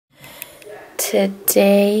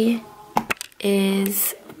Today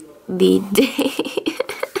is the day.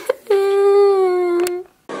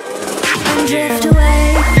 Drift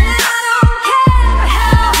away.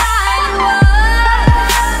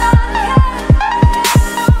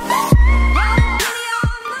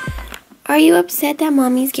 Are you upset that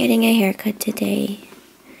mommy's getting a haircut today?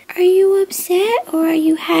 Are you upset or are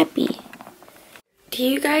you happy? Do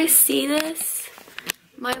you guys see this?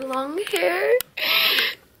 My long hair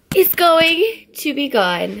is going to be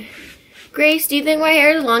gone. Grace, do you think my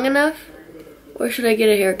hair is long enough? Or should I get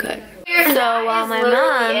a haircut? So while my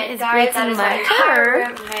mom is braiding my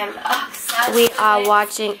hair, we are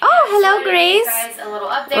watching. Oh, hello, Grace.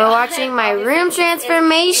 We're watching my room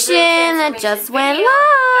transformation that just went live.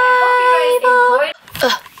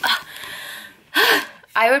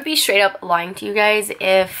 I would be straight up lying to you guys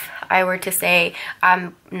if I were to say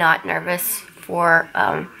I'm not nervous for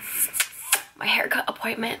my haircut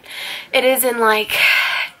appointment. It is in like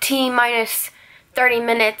T-minus 30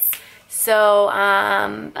 minutes. So,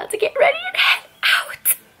 about to get ready and head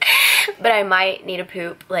out. But I might need a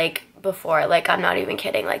poop, like, before. Like, I'm not even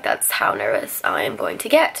kidding. Like, that's how nervous I am going to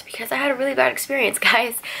get. Because I had a really bad experience,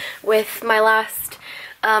 guys, with my last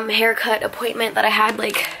haircut appointment that I had,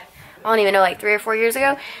 like, I don't even know, like 3 or 4 years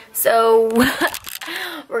ago. So,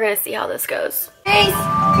 we're gonna see how this goes. Hey,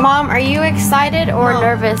 Mom, are you excited or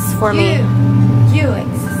nervous for me? You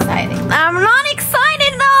excited. I'm not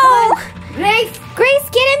excited, though! Grace,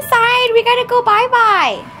 get inside. We gotta go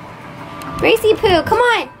bye-bye. Gracie Poo, come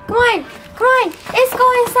on. Come on. Come on. Let's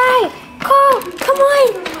go inside. Go. Come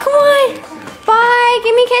on. Come on. Bye.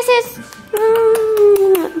 Give me kisses.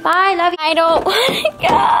 Bye. Love you. I don't want to go.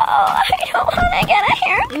 I don't want to get a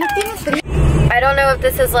haircut. I don't know if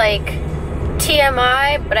this is like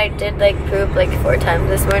TMI, but I did like poop like 4 times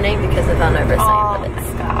this morning because of how nervous I am. Oh my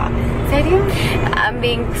god. Serious? I'm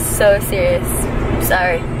being so serious. I'm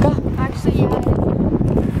sorry. Actually, yeah.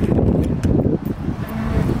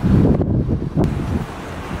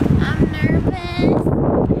 I'm nervous.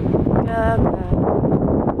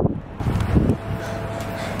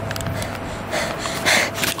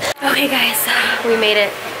 Okay, guys, we made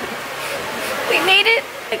it. We made it.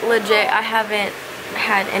 Like legit, I haven't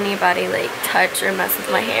had anybody like touch or mess with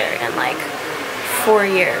my hair in like 4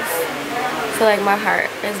 years. So like my heart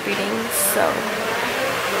is beating so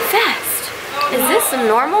fast. Is this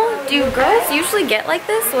normal? Do girls usually get like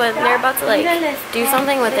this when they're about to like do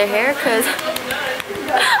something with their hair? Cause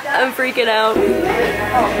I'm freaking out.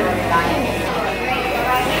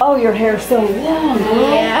 Oh, your hair's so long.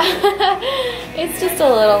 Yeah. It's just a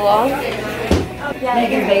little long.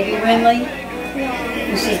 Making baby Winley.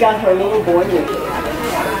 And she's got her little boy with her.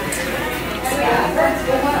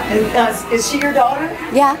 Is she your daughter?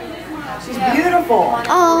 Yeah. She's beautiful.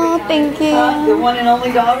 Oh, thank you. The one and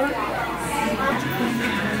only daughter?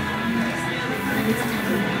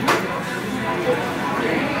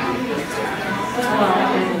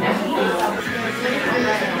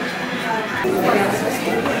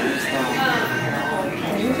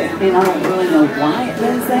 And I don't really know why it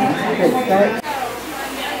does that.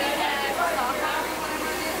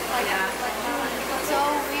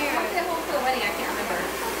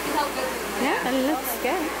 Yeah, it looks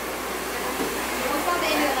good.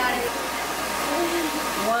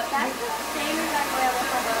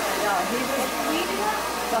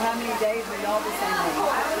 So how many days were y'all the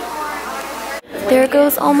same? There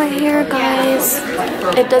goes all my hair, guys.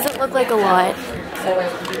 It doesn't look like a lot,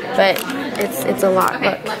 but it's a lot.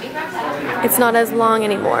 Look, it's not as long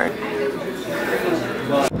anymore.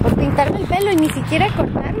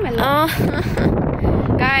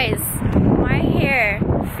 Guys, my hair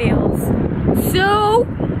feels so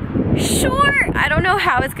short. I don't know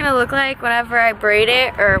how it's gonna look like whenever I braid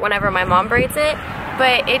it or whenever my mom braids it,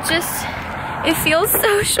 but it feels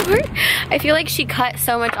so short. I feel like she cut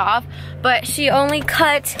so much off, but she only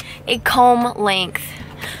cut a comb length,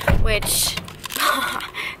 which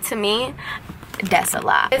to me, that's a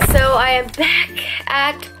lot. And so I am back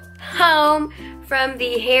at home from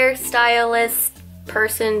the hairstylist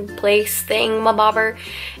person, place, thing, my bobber,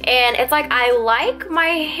 and it's like I like my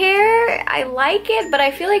hair, I like it, but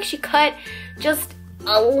I feel like she cut just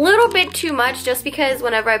a little bit too much, just because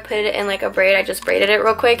whenever I put it in like a braid, I just braided it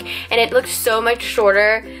real quick and it looked so much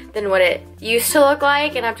shorter than what it used to look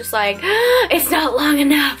like, and I'm just like, it's not long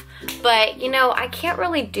enough. But you know, I can't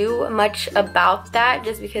really do much about that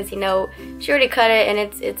just because, you know, she already cut it and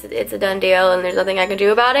it's a done deal and there's nothing I can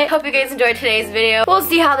do about it. Hope you guys enjoyed today's video. We'll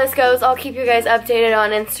see how this goes. I'll keep you guys updated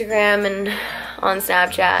on Instagram and on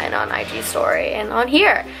Snapchat and on IG story and on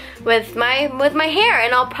here with my hair.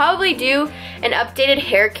 And I'll probably do an updated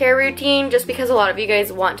hair care routine just because a lot of you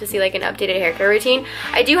guys want to see like an updated hair care routine.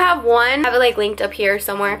 I do have one. I have it like linked up here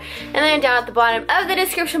somewhere and then down at the bottom of the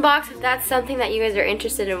description box if that's something that you guys are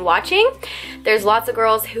interested in watching. There's lots of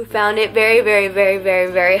girls who found it very, very, very,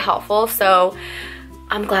 very, very helpful, so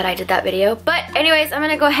I'm glad I did that video. But anyways, I'm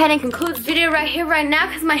gonna go ahead and conclude this video right here, right now,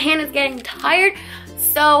 because my hand is getting tired.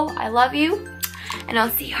 So I love you, and I'll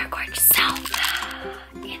see your gorgeous self.